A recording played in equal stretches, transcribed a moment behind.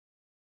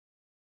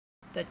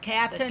The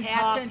Captain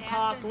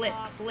Talk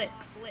Flicks.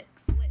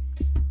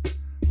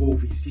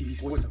 Movies, TV,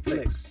 sports, and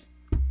flicks.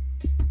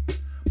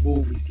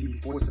 Movies, TV,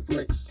 sports, and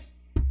flicks.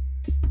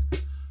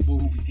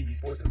 Movies, TV,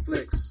 sports, and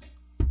flicks.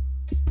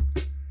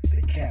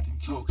 The Captain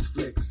Talks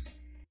Flicks.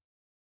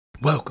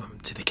 Welcome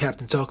to the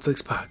Captain Talk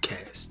Flicks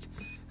podcast.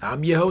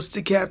 I'm your host,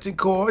 the Captain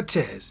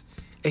Cortez,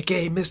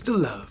 aka Mr.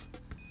 Love,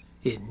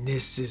 and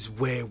this is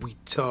where we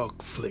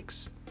talk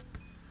flicks.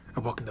 I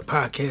welcome the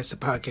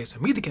podcast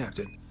of me, the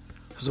Captain.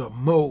 Those are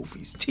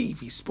movies,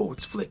 TV,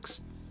 sports,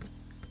 flicks,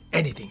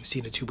 anything you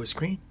see on the tube or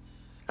screen.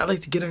 I like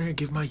to get in here and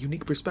give my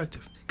unique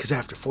perspective, because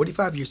after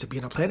 45 years of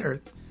being on planet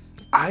Earth,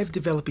 I've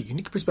developed a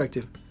unique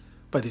perspective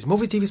by these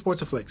movies, TV,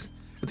 sports, and flicks.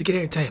 I'd like to get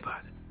here and tell you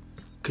about it,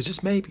 because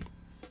just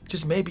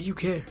maybe you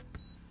care.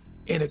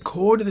 And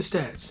according to the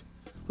stats,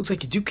 looks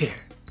like you do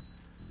care.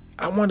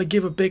 I want to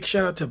give a big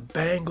shout out to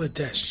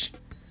Bangladesh.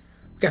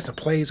 We got some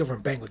plays over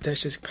in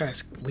Bangladesh this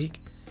past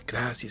week.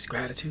 Gracias,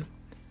 gratitude.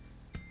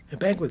 In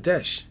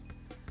Bangladesh,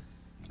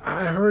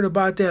 I heard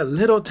about that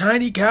little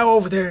tiny cow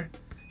over there.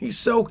 He's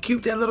so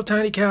cute, that little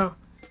tiny cow.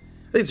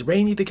 I think it's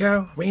Rainy the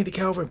cow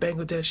over in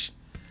Bangladesh.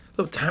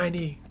 Little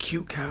tiny,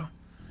 cute cow.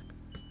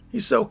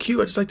 He's so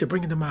cute, I just like to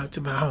bring him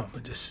to my home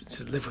and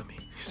just live with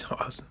me. He's so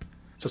awesome.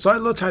 So sorry,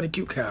 little tiny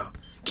cute cow.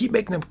 Keep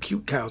making them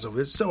cute cows over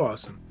there. It's so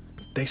awesome.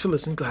 Thanks for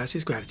listening.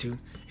 Gracias, gratitude.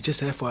 And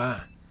just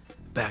FYI,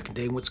 back in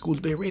the day I went to school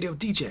to be a radio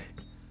DJ,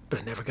 but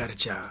I never got a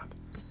job.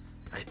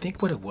 I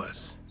think what it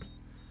was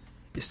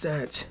is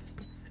that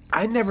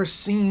I never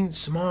seen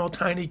small,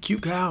 tiny,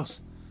 cute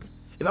cows.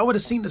 If I would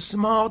have seen the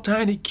small,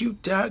 tiny,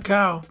 cute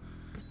cow,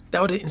 that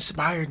would have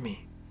inspired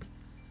me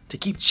to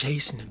keep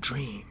chasing the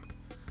dream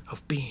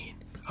of being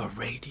a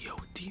radio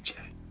DJ.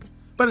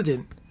 But I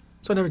didn't,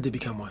 so I never did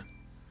become one.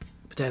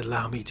 But that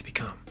allowed me to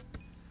become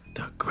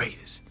the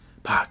greatest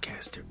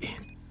podcaster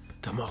in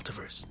the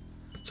multiverse.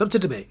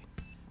 Something to debate.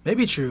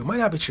 Maybe true, might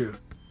not be true,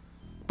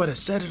 but I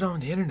said it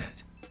on the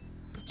internet.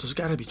 So it's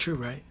gotta be true,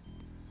 right?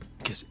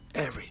 Because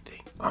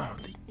everything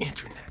on the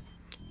internet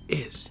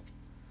is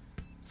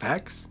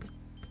facts,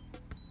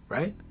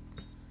 right?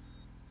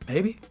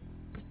 Maybe?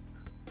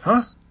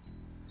 Huh?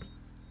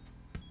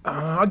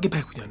 I'll get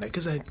back with you on that,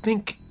 because I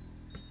think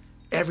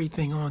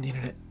everything on the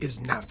internet is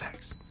not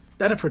facts.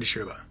 That I'm pretty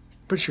sure about.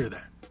 Pretty sure of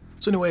that.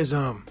 So anyways,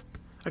 I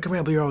can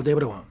ramble here all day,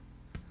 but I won't.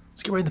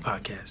 Let's get right into the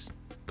podcast.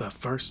 But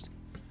first,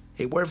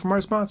 a word from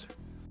our sponsor.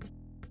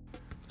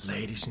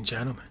 Ladies and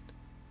gentlemen,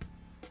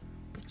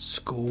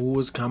 school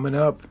is coming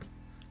up.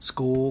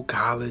 School,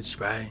 college,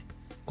 right?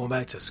 Going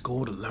back to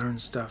school to learn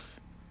stuff.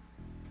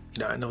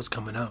 You know, I know it's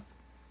coming up.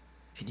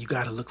 And you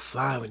gotta look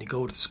fly when you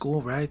go to school,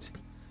 right?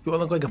 You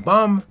wanna look like a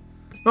bum?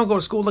 You wanna go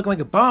to school looking like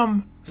a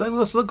bum? It's like,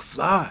 let's look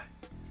fly.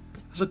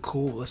 Let's look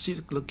cool. Let's see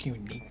it look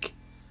unique.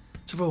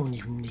 It's a real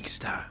unique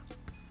style.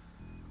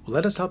 Well,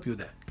 let us help you with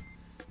that.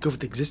 Go for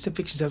the existing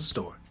fictions at the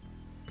store,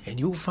 and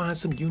you'll find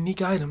some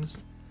unique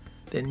items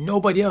that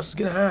nobody else is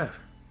gonna have.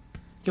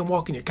 You can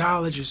walk in your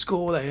college or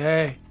school like,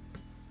 hey,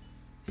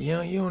 you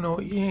don't know,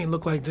 you ain't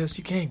look like this.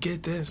 You can't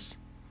get this.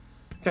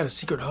 I got a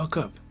secret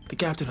hookup. The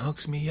captain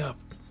hooks me up,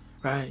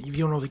 right? If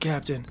you don't know the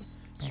captain,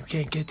 you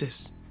can't get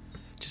this.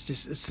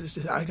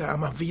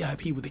 I'm a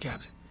VIP with the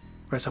captain,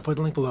 right? So I'll put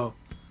the link below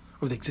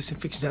over the existing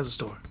fictions at the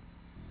store.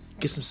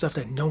 Get some stuff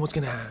that no one's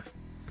gonna have.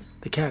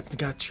 The captain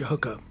got your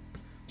hookup.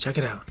 Check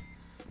it out.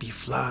 Be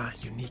fly,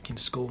 unique in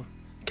school,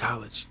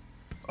 college.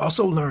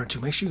 Also learn too.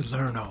 Make sure you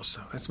learn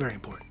also. That's very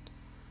important.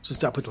 So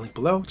stop with the link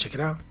below. Check it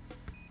out.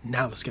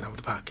 Now let's get on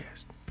with the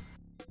podcast.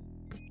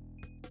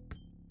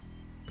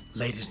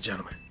 Ladies and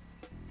gentlemen,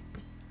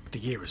 the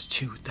year is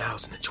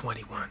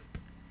 2021,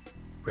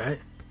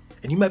 right?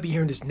 And you might be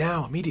hearing this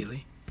now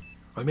immediately,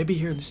 or maybe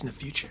hearing this in the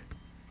future.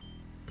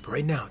 But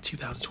right now,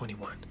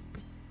 2021,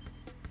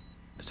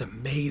 there's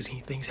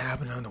amazing things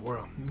happening in the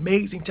world.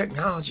 Amazing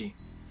technology.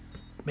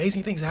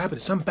 Amazing things are happening.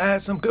 Some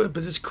bad, some good,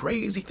 but just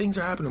crazy things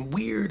are happening.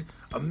 Weird,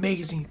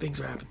 amazing things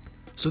are happening.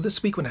 So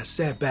this week when I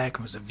sat back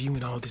and was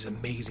viewing all these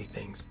amazing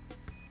things,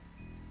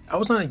 I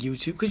was on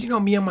YouTube, because you know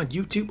me, I'm on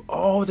YouTube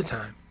all the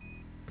time.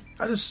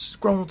 I just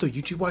scrolling through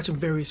YouTube, watching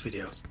various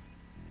videos,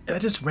 and I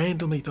just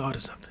randomly thought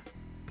of something.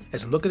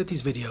 As I'm looking at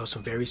these videos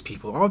from various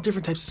people, all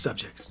different types of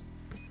subjects,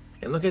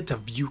 and look at the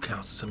view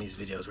counts of some of these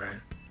videos, right?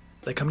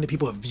 Like how many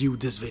people have viewed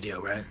this video,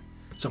 right?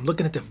 So I'm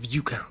looking at the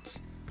view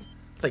counts.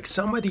 Like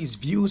some of these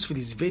views for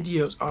these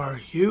videos are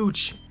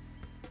huge.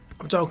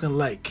 I'm talking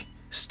like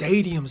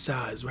stadium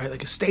size, right?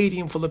 Like a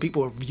stadium full of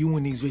people are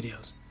viewing these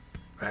videos,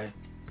 right?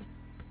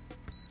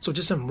 So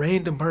just some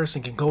random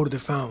person can go to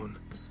their phone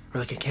or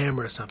like a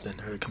camera or something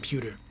or a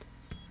computer,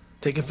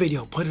 take a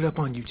video, put it up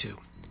on YouTube,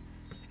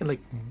 and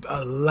like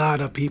a lot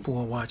of people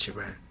will watch it,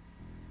 right?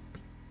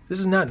 This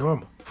is not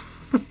normal.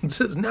 This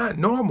is not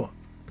normal.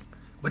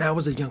 When I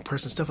was a young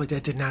person, stuff like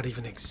that did not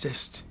even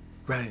exist,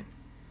 right?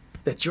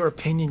 That your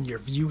opinion, your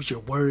views,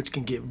 your words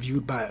can get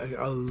viewed by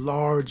a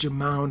large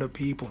amount of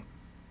people.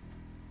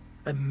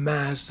 A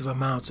massive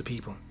amounts of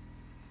people.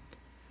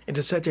 And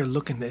to sit there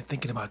looking and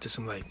thinking about this,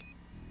 I'm like,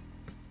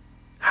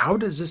 how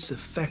does this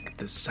affect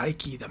the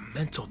psyche, the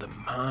mental, the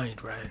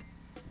mind, right?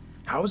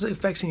 How is it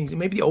affecting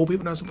maybe the old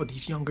people, not but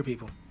these younger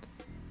people?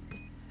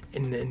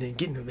 And then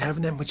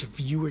having that much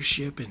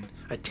viewership and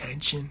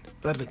attention,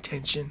 a lot of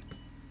attention.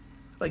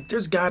 Like,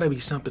 there's gotta be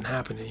something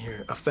happening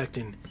here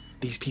affecting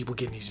these people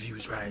getting these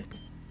views, right?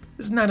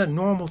 This is not a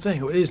normal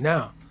thing. It is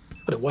now,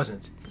 but it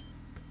wasn't.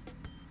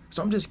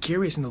 So I'm just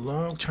curious, in the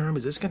long term,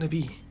 is it gonna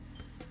be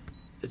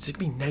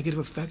negative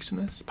effects on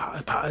this?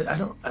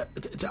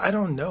 I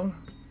don't know.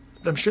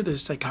 But I'm sure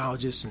there's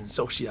psychologists and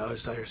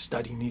sociologists out here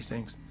studying these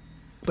things.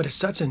 But it's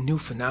such a new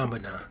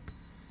phenomenon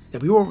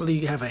that we won't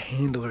really have a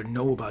handle or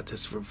know about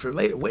this for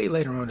way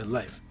later on in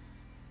life.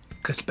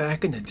 Because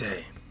back in the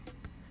day,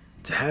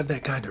 to have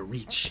that kind of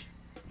reach,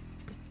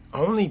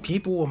 only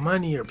people with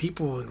money or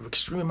people with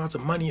extreme amounts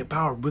of money and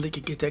power really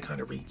could get that kind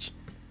of reach.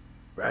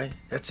 Right?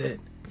 That's it.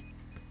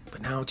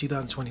 But now in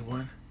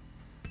 2021,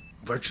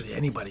 virtually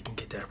anybody can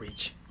get that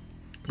reach.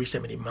 Reach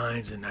that many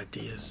minds and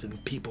ideas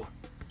and people.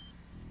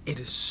 It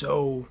is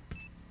so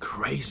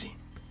crazy.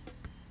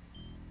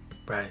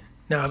 Right?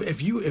 Now,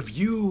 if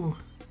you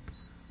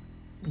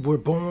were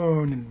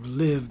born and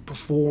lived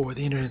before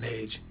the internet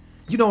age,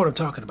 you know what I'm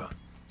talking about.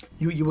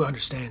 You will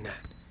understand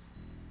that.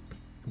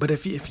 But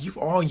if you've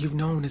all you've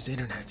known is the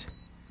internet,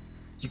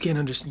 you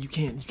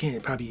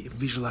can't probably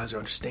visualize or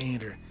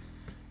understand or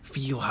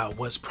feel how it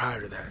was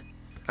prior to that.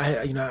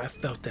 I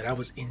felt that. I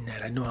was in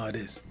that. I know how it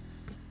is.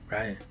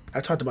 Right?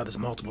 I talked about this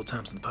multiple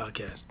times in the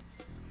podcast.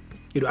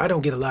 I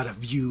don't get a lot of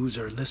views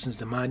or listens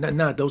to mine,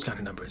 not those kind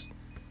of numbers.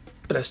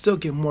 But I still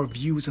get more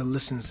views and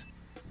listens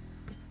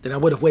than I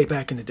would have way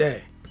back in the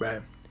day,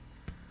 right?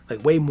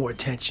 Like way more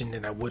attention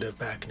than I would have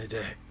back in the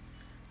day.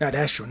 Not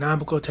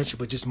astronomical attention,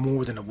 but just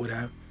more than I would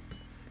have.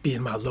 Be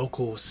in my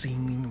local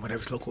scene,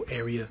 whatever local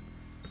area.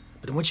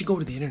 But then once you go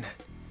to the internet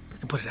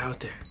and put it out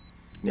there,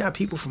 you have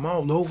people from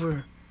all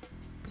over,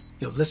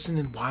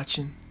 listening,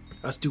 watching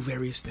us do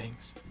various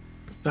things.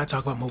 I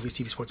talk about movies,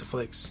 TV, sports, and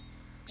flicks.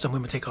 Some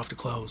women take off their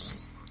clothes.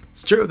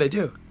 It's true, they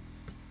do.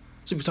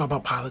 Some people talk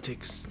about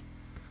politics.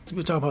 Some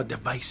people talk about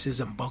devices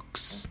and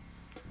books.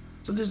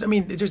 So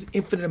there's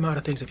infinite amount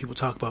of things that people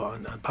talk about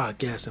on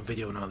podcasts and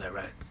video and all that,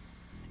 right?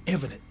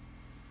 Infinite.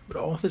 But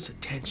all this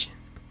attention,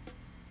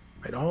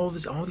 right? All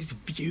these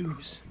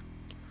views.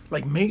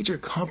 Like major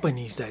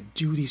companies that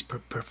do these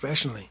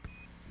professionally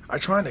are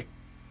trying to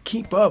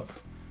keep up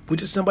with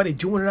just somebody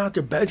doing it out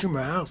their bedroom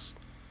or house,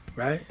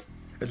 right?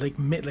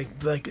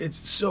 Like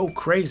it's so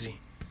crazy.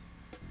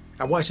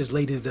 I watch this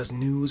lady that does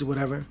news or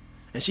whatever,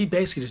 and she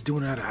basically just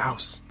doing it out of her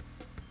house,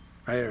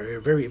 right? Or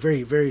very,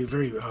 very, very,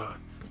 very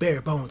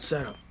bare bones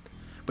setup.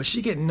 But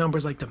she getting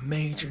numbers like the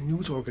major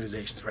news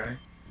organizations, right?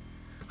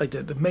 Like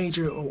the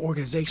major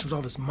organizations with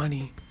all this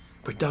money,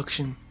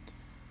 production.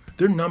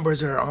 Their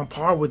numbers are on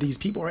par with these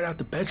people right out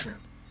the bedroom.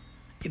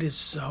 It is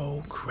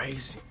so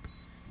crazy.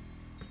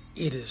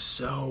 It is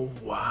so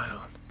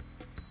wild.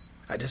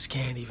 I just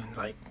can't even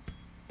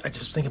I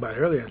just think about it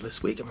earlier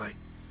this week. I'm like,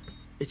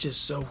 it's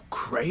just so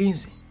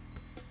crazy,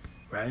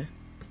 right?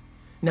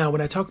 Now,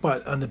 when I talk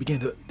about on the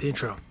beginning of the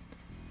intro,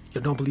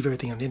 don't believe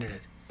everything on the internet.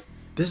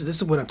 This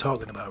is what I'm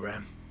talking about, right?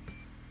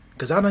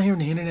 Because out here on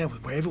the internet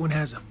where everyone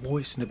has a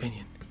voice and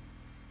opinion,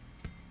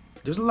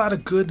 there's a lot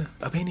of good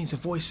opinions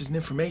and voices and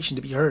information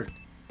to be heard.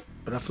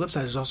 But on the flip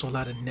side, there's also a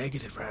lot of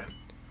negative, right?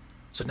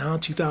 So now in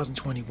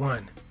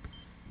 2021,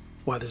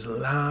 while there's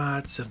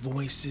lots of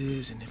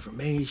voices and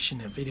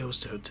information and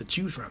videos to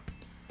choose from,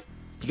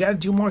 you got to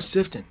do more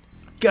sifting.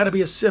 You got to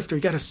be a sifter.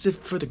 You got to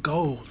sift for the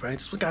gold, right?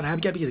 That's what got to happen.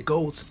 You got to be the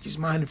gold. Just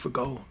mining for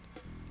gold.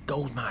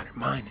 Gold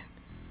mining.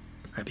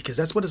 Right? Because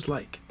that's what it's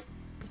like.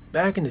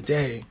 Back in the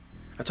day,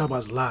 I talk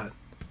about this a lot.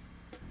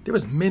 There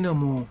was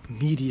minimal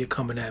media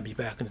coming at me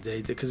back in the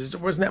day because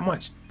there wasn't that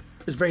much.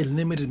 There's very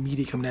limited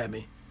media coming at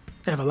me.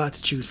 I have a lot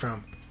to choose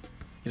from.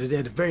 They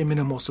had very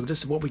minimal, so this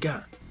is what we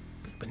got.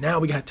 But now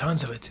we got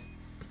tons of it.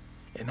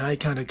 And I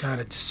kind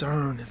of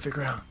discern and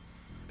figure out,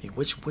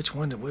 which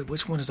one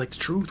is like the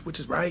truth, which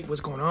is right,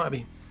 what's going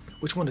on.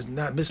 Which one is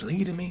not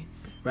misleading me,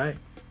 right?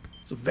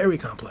 It's very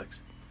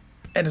complex.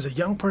 And as a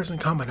young person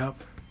coming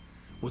up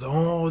with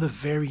all the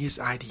various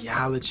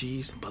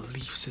ideologies and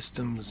belief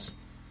systems,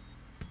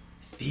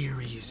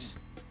 theories,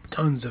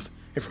 tons of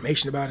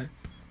information about it,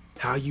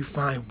 how you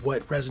find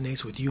what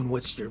resonates with you and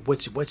what's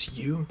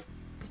you,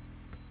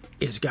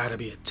 it's got to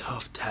be a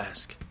tough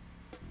task.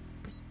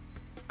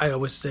 I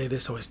always say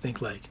this, I always think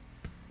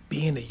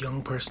being a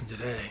young person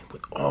today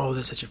with all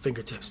this at your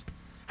fingertips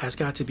has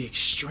got to be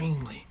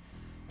extremely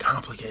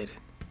complicated.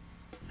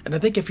 And I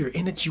think if you're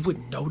in it, you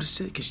wouldn't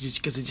notice it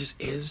because it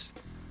just is.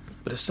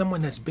 But as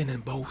someone that's been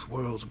in both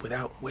worlds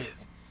without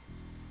with,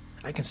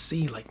 I can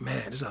see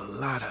there's a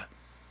lot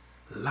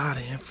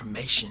of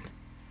information,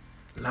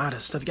 a lot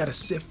of stuff. You got to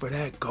sift for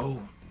that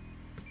gold.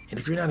 And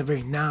if you're not a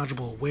very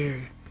knowledgeable,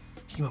 aware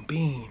human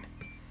being,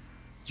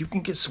 you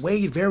can get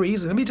swayed very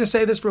easily. Let me just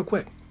say this real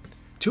quick.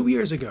 2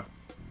 years ago,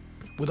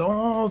 with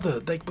all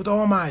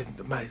my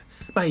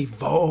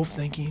evolved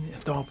thinking and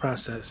thought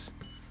process,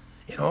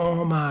 and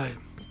all my,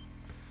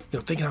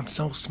 thinking I'm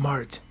so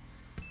smart,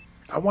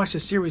 I watched a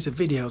series of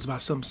videos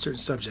about some certain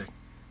subject,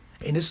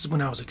 And this is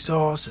when I was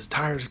exhausted,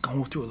 tired,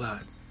 going through a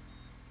lot.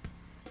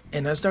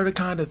 And I started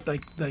kind of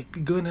like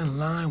going in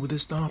line with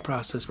this thought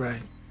process,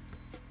 right?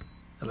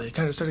 I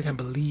kind of started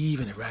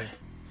believing it, right?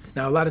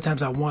 Now, a lot of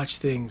times I watch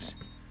things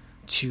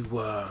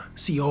to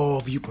see all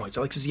viewpoints.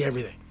 I like to see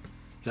everything.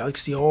 I like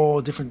to see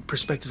all different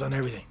perspectives on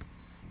everything.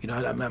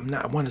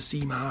 I want to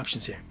see my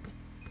options here.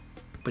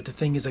 But the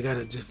thing is, I got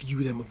to just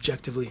view them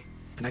objectively,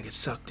 and I get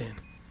sucked in.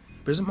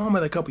 There's a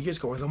moment a couple years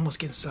ago where I was almost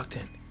getting sucked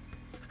in.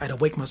 I had to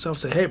wake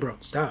myself and say, hey, bro,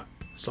 stop.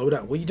 Slow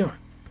down. What are you doing?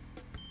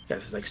 Yeah,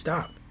 it's like,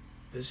 stop.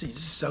 This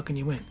is sucking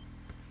you in.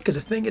 Because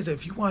the thing is,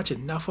 if you watch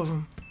enough of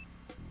them,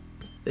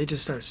 they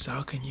just start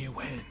sucking you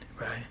in,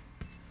 right?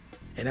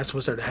 And that's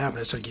what started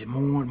happening. I started getting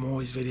more and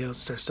more of these videos. It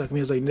started sucking me.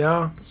 I was like,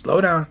 no,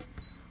 slow down.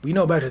 We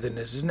know better than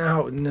this. It's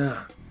now,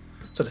 nah.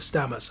 So to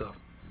stop myself.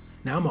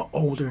 Now I'm an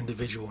older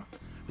individual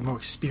with more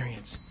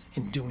experience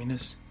in doing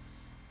this,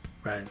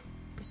 right?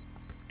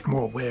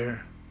 More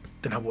aware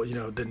than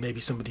than maybe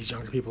some of these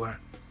younger people are.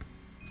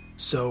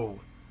 So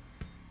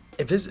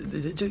if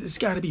it's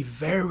got to be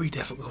very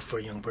difficult for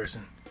a young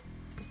person.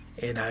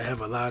 And I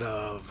have a lot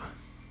of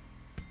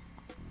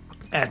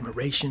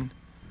admiration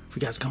for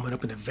you guys coming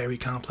up in a very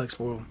complex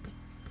world.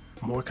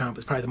 More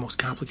complex, probably the most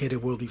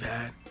complicated world we've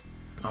had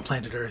on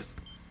planet Earth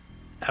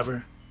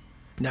ever.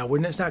 Now,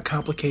 it's not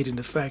complicated in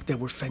the fact that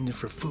we're fending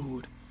for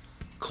food,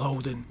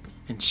 clothing,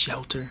 and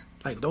shelter.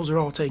 Like, those are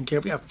all taken care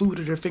of. We got food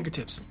at their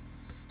fingertips,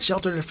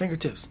 shelter at their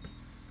fingertips,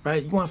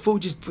 right? You want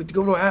food, just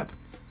go to an app.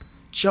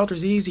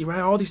 Shelter's easy, right?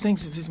 All these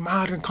things, this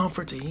modern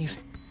comforts are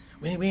easy.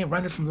 We ain't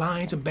running from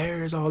lions and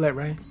bears, all that,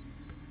 right?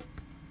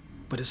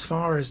 But as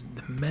far as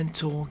the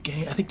mental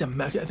game, I think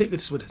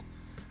this is what it is.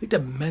 I think the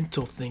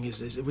mental thing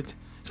is it's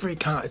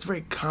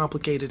very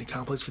complicated and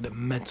complex for the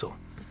mental,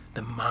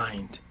 the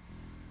mind,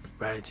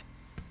 right?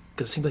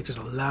 Because it seems like there's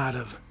a lot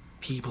of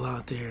people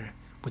out there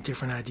with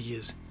different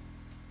ideas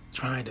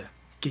trying to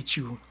get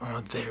you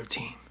on their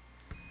team,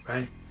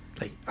 right?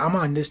 Like, I'm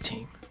on this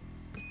team.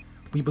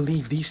 We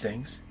believe these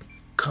things.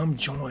 Come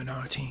join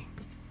our team,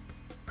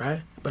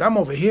 right? But I'm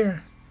over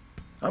here.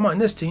 I'm on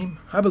this team.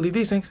 I believe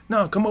these things.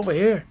 No, come over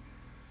here.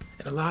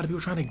 And a lot of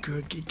people trying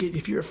to get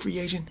if you're a free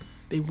agent,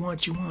 they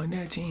want you on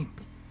that team.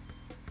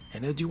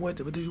 And they'll do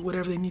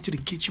whatever they need to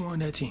get you on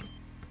that team,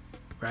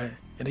 right?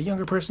 And a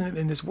younger person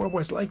in this world where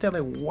it's like that,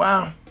 like,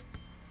 wow.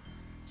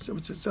 So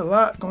it's a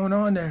lot going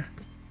on there.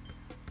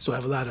 So I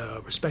have a lot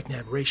of respect and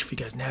admiration for you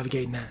guys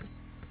navigating that.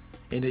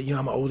 And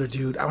I'm an older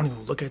dude. I don't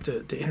even look at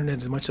the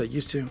internet as much as I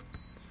used to.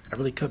 I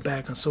really cut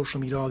back on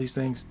social media, all these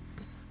things,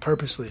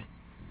 purposely.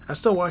 I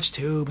still watch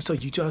Tube, I still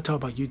YouTube. I talk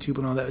about YouTube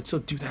and all that. I still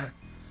do that.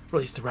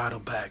 Really throttle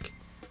back.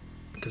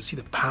 Because see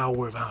the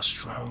power of how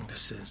strong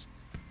this is.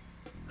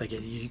 Like,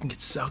 you can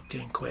get sucked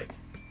in quick.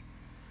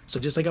 So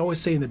just like I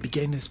always say in the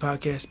beginning of this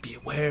podcast, be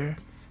aware,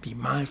 be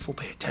mindful,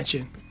 pay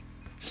attention,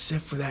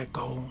 sift for that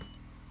gold.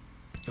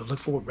 Look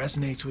for what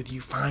resonates with you,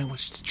 find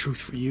what's the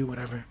truth for you,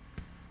 whatever.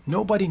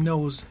 Nobody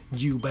knows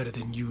you better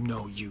than you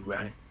know you,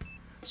 right?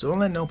 So don't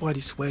let nobody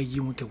sway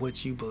you into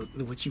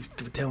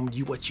tell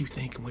you what you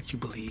think and what you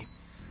believe.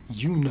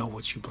 You know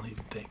what you believe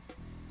and think.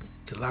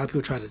 Because a lot of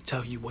people try to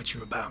tell you what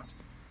you're about.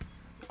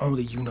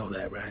 Only you know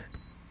that, right?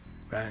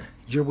 Right?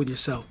 You're with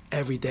yourself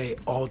every day,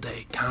 all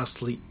day,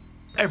 constantly,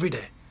 every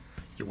day.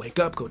 You wake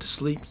up, go to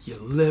sleep, you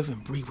live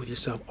and breathe with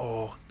yourself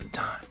all the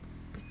time.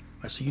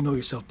 Right? So you know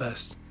yourself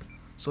best.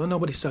 So don't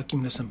nobody suck you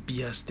into some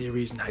BS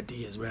theories and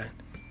ideas, right?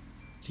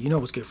 So you know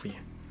what's good for you.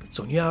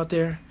 So when you're out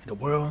there in the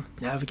world,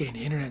 navigating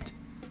the internet,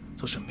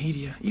 social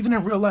media, even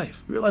in real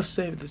life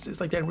it's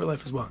like that in real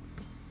life as well.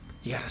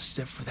 You gotta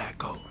sift for that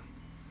gold.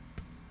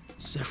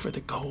 Sift for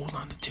the gold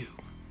on the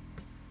tube,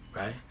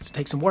 right? So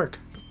take some work.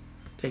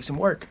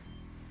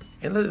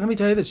 And let me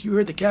tell you this, you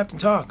heard the captain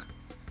talk,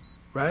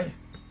 right?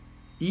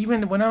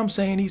 Even when I'm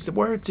saying these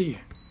words to you,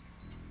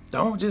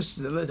 don't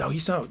just, do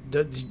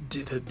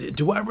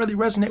I really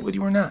resonate with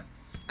you or not?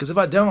 Because if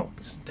I don't,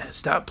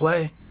 stop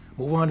playing,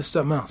 move on to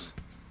something else.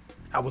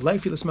 I would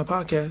like for you to listen to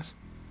my podcast,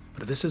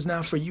 but if this is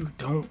not for you,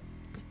 don't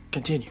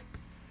continue,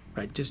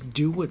 right? Just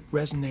do what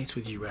resonates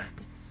with you, right?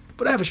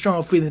 But I have a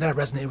strong feeling that I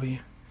resonate with you.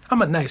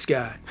 I'm a nice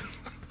guy.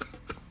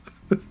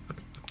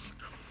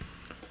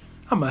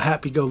 I'm a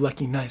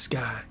happy-go-lucky nice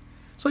guy.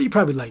 So you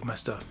probably like my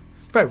stuff.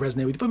 You probably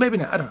resonate with you, but maybe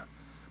not. I don't know.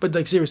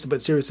 But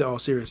seriously, all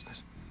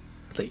seriousness.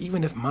 Like,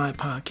 even if my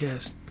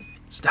podcast,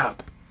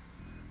 stop.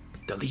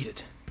 Delete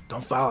it.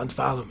 Don't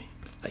unfollow me.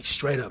 Like,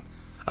 straight up.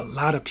 A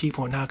lot of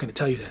people are not going to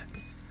tell you that.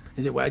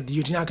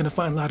 You're not going to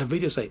find a lot of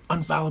videos say,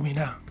 unfollow me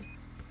now.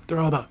 They're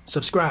all about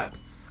subscribe.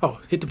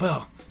 Oh, hit the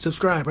bell.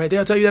 Subscribe, right?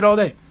 They'll tell you that all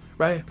day,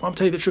 right? Well, I'm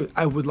telling you the truth.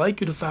 I would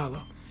like you to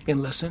follow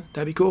and listen.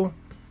 That'd be cool.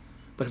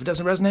 But if it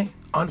doesn't resonate,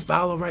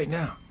 unfollow right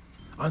now.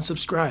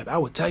 Unsubscribe. I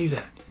would tell you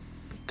that.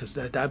 Because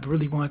I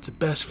really want the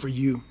best for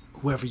you,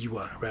 whoever you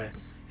are, right?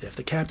 And if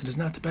the captain is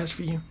not the best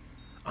for you,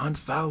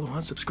 unfollow,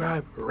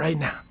 unsubscribe right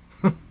now.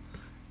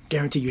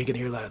 Guarantee you ain't going to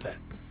hear a lot of that.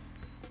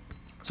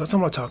 So that's what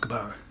I want to talk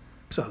about.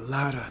 There's a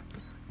lot of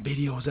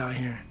videos out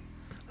here,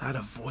 a lot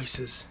of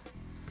voices,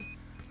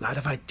 a lot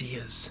of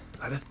ideas,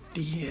 a lot of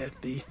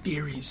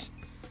theories,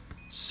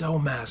 so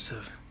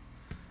massive.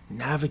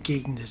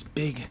 Navigating this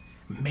big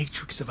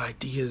matrix of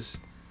ideas,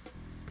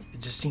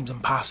 it just seems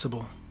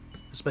impossible,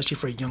 especially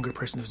for a younger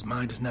person whose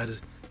mind is not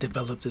as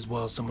developed as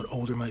well as someone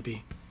older might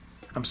be.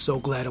 I'm so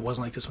glad it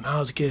wasn't like this when I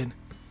was a kid,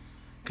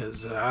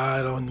 because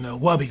I don't know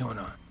what be going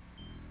on.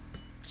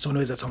 So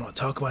anyways, that's all I want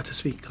to talk about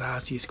this week.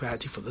 Gracias,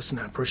 gratitude for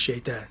listening. I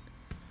appreciate that.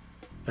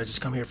 I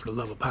just come here for the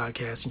love of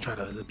podcasting, try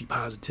to be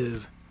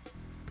positive,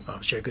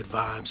 share good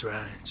vibes,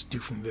 right? Just do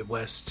from the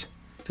Midwest,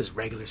 just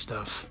regular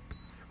stuff.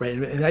 Right,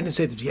 and I didn't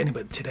say it at the beginning,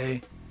 but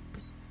today,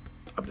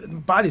 my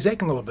body's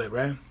aching a little bit,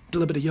 right? Did a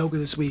little bit of yoga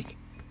this week.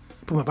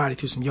 Put my body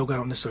through some yoga I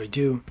don't necessarily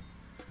do.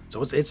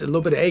 So it's a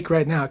little bit of ache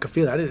right now. I can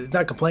feel it. I'm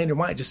not complaining or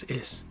why, it just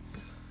is.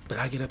 But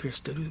I get up here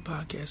still do the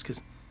podcast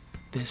because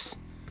this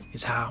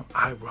is how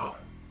I roll.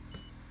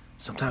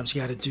 Sometimes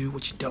you got to do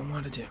what you don't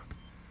want to do.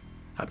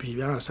 I'll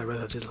be honest, I'd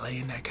rather just lay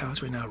in that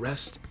couch right now,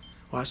 rest,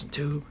 watch some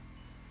tube.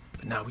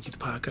 But now we do the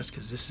podcast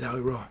because this is how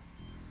we roll.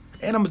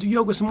 And I'm going to do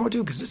yoga some more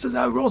too because this is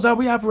how it rolls, how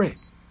we operate.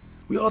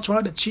 We all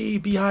trying to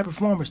achieve, be high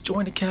performers.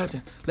 Join the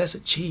captain. Let's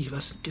achieve.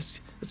 Let's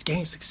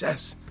gain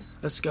success.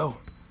 Let's go.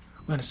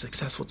 We're on a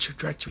successful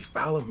trajectory.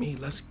 Follow me.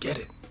 Let's get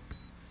it.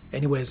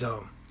 Anyways, that's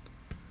all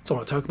I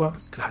want to talk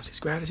about. Gracias,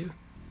 gratitude.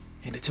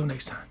 And until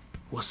next time,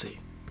 we'll see.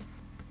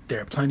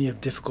 There are plenty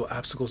of difficult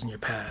obstacles in your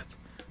path.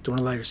 Don't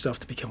allow yourself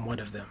to become one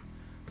of them.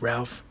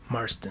 Ralph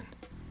Marston.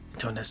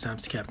 Until next time,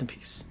 it's Captain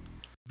Peace.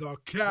 The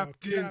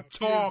Captain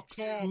Talks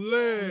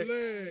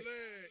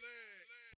Flicks.